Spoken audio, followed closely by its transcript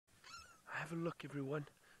have a look, everyone.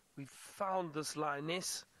 We found this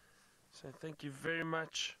lioness. So thank you very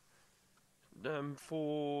much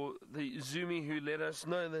for the Zoomy who let us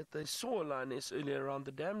know that they saw a lioness earlier around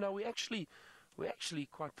the dam. Now we're actually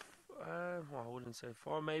quite, well, I wouldn't say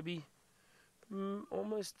far, maybe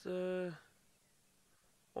almost a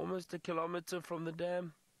kilometer from the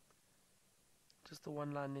dam. Just the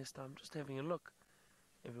one lioness now. I'm just having a look,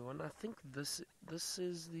 everyone. I think this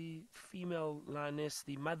is the female lioness,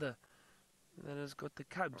 the mother, that has got the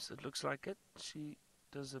cubs. It looks like it. She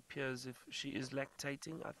does appear as if she is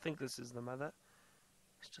lactating. I think this is the mother.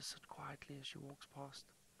 Let's just sit quietly as she walks past.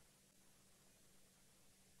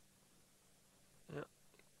 Yeah,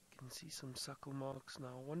 you can see some suckle marks now.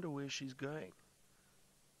 I wonder where she's going.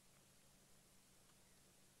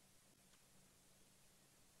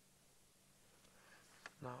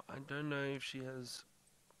 Now, I don't know if she has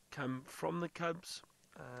come from the cubs.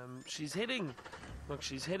 She's heading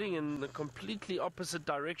in the completely opposite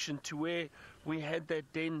direction to where we had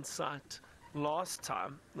that den site last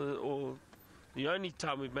time, or the only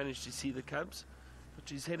time we've managed to see the cubs. But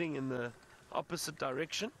she's heading in the opposite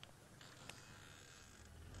direction.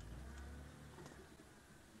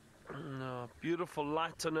 Oh, beautiful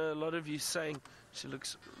light on her. A lot of you saying she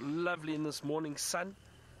looks lovely in this morning sun.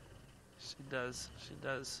 She does.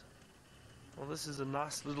 Well, this is a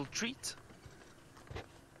nice little treat.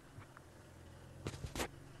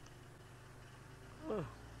 Oh.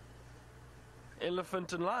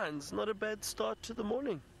 Elephant and lions, not a bad start to the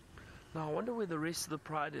morning. Now I wonder where the rest of the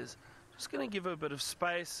pride is. Just going to give her a bit of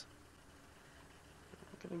space.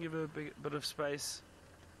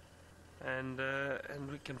 And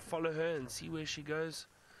we can follow her and see where she goes.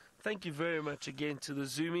 Thank you very much again to the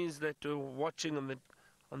Zoomies that were watching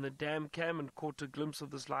on the dam cam and caught a glimpse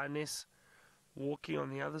of this lioness walking on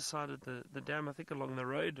the other side of the dam, I think along the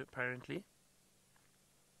road apparently.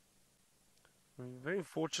 We're very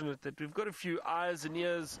fortunate that we've got a few eyes and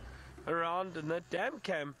ears around, and that dam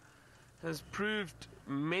cam has proved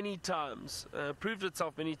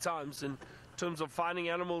itself many times in terms of finding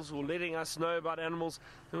animals or letting us know about animals.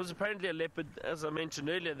 There was apparently a leopard, as I mentioned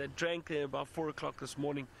earlier, that drank there about 4 o'clock this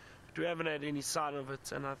morning, but we haven't had any sign of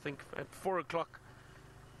it, and I think at 4 o'clock,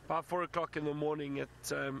 by 4 o'clock in the morning, it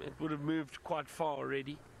would have moved quite far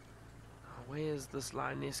already. Where is this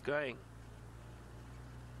lioness going?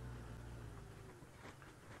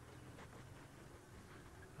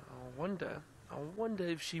 I wonder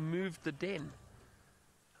if she moved the den.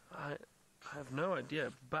 I have no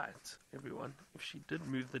idea, but everyone, if she did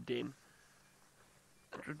move the den,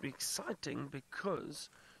 it would be exciting because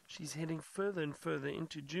she's heading further and further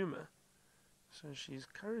into Djuma. So she's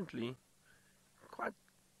currently quite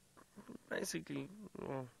basically,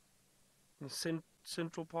 well, in the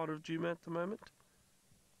central part of Djuma at the moment.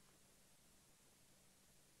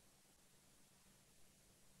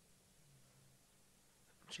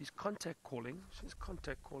 She's contact calling.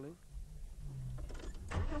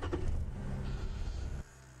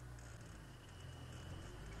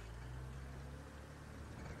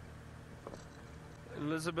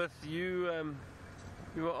 Elizabeth, you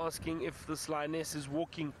were asking if this lioness is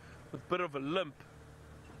walking with a bit of a limp.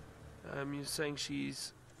 You're saying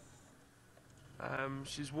she's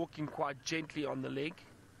walking quite gently on the leg.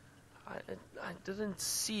 I didn't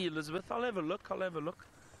see Elizabeth. I'll have a look.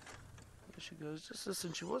 There she goes. Just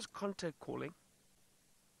listen, she was contact calling.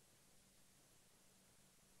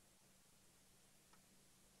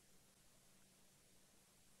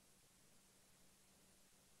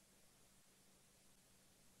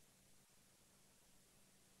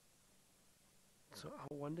 So I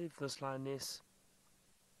wonder if this lioness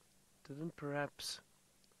didn't perhaps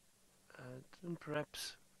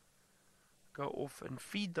go off and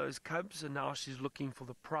feed those cubs, and now she's looking for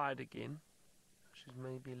the pride again. She's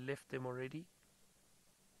maybe left them already.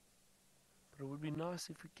 But it would be nice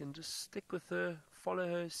if we can just stick with her, follow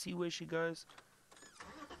her, see where she goes.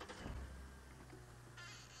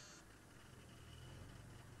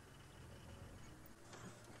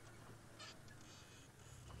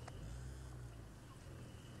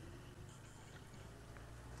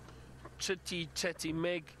 Chatty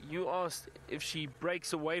Meg, you asked if she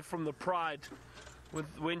breaks away from the pride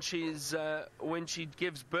when she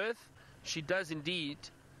gives birth. She does indeed.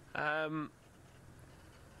 Sorry,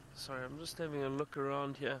 I'm just having a look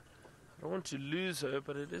around here. I don't want to lose her,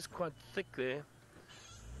 but it is quite thick there.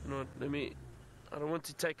 You know, I don't want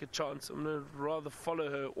to take a chance. I'm going to rather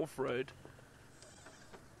follow her off-road.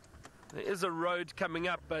 There is a road coming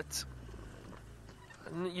up, but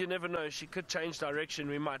you never know. She could change direction.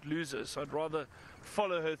 We might lose her, so I'd rather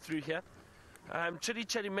follow her through here.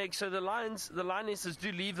 Chatty Meg, so the lionesses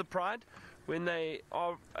do leave the pride when they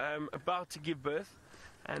are about to give birth,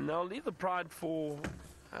 and they'll leave the pride for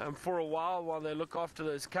a while they look after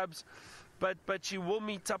those cubs, but she will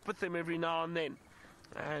meet up with them every now and then.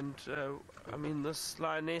 And I mean, this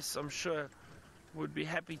lioness, I'm sure, would be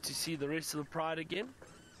happy to see the rest of the pride again.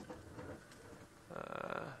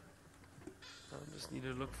 I just need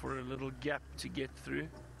to look for a little gap to get through.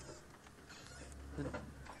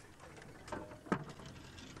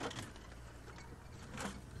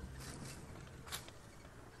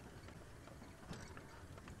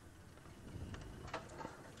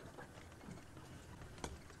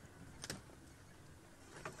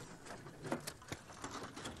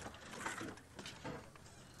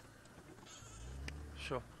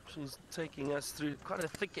 Sure, she's taking us through quite a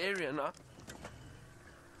thick area now.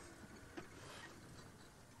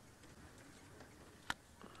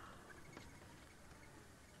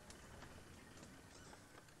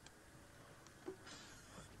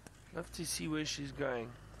 Love to see where she's going.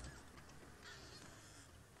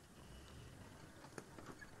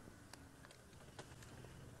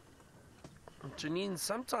 Janine,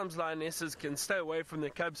 sometimes lionesses can stay away from their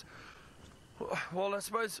cubs. Well, I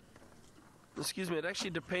suppose, excuse me, it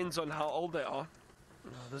actually depends on how old they are.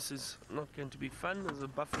 No, this is not going to be fun. There's a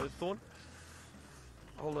buffalo thorn.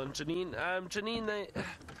 Hold on, Janine. Janine, they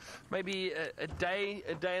maybe a day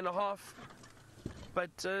and a half, but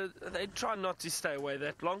they try not to stay away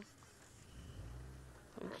that long.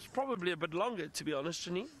 It's probably a bit longer, to be honest,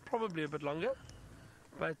 Janine. Probably a bit longer,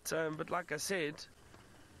 but like I said,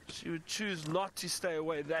 she would choose not to stay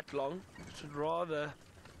away that long. She'd rather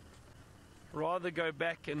go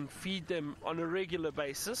back and feed them on a regular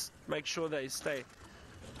basis, make sure they stay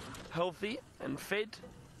healthy and fed.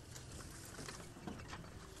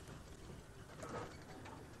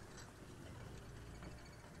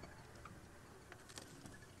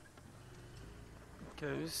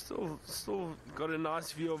 Okay, we've still got a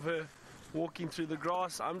nice view of her walking through the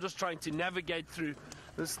grass. I'm just trying to navigate through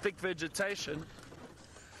this thick vegetation.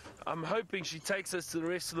 I'm hoping she takes us to the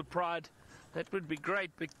rest of the pride. That would be great,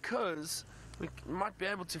 because we might be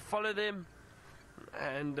able to follow them,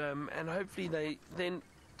 and hopefully they then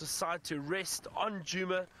decide to rest on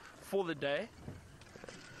Djuma for the day,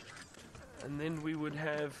 and then we would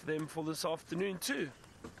have them for this afternoon too.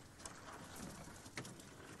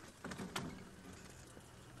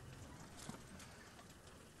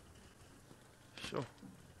 Sure,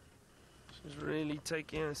 she's really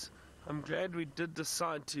taking us. I'm glad we did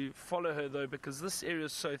decide to follow her though, because this area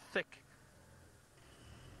is so thick.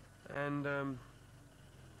 And I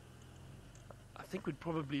think we'd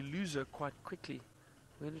probably lose her quite quickly.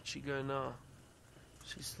 Where did she go now?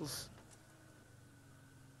 She's still...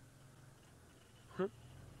 Huh?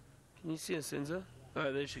 Can you see her, Senza?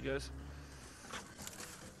 Oh, there she goes.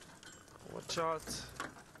 Watch out.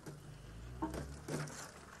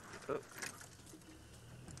 Oh.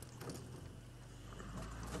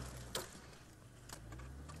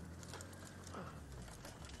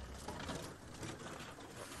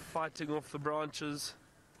 Fighting off the branches.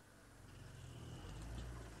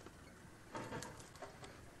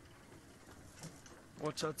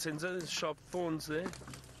 Watch out, Senza, there's sharp thorns there.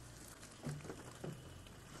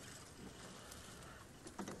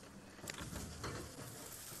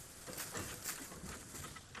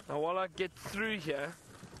 Now while I get through here,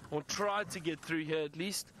 or try to get through here at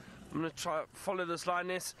least, I'm going to try follow this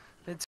lioness.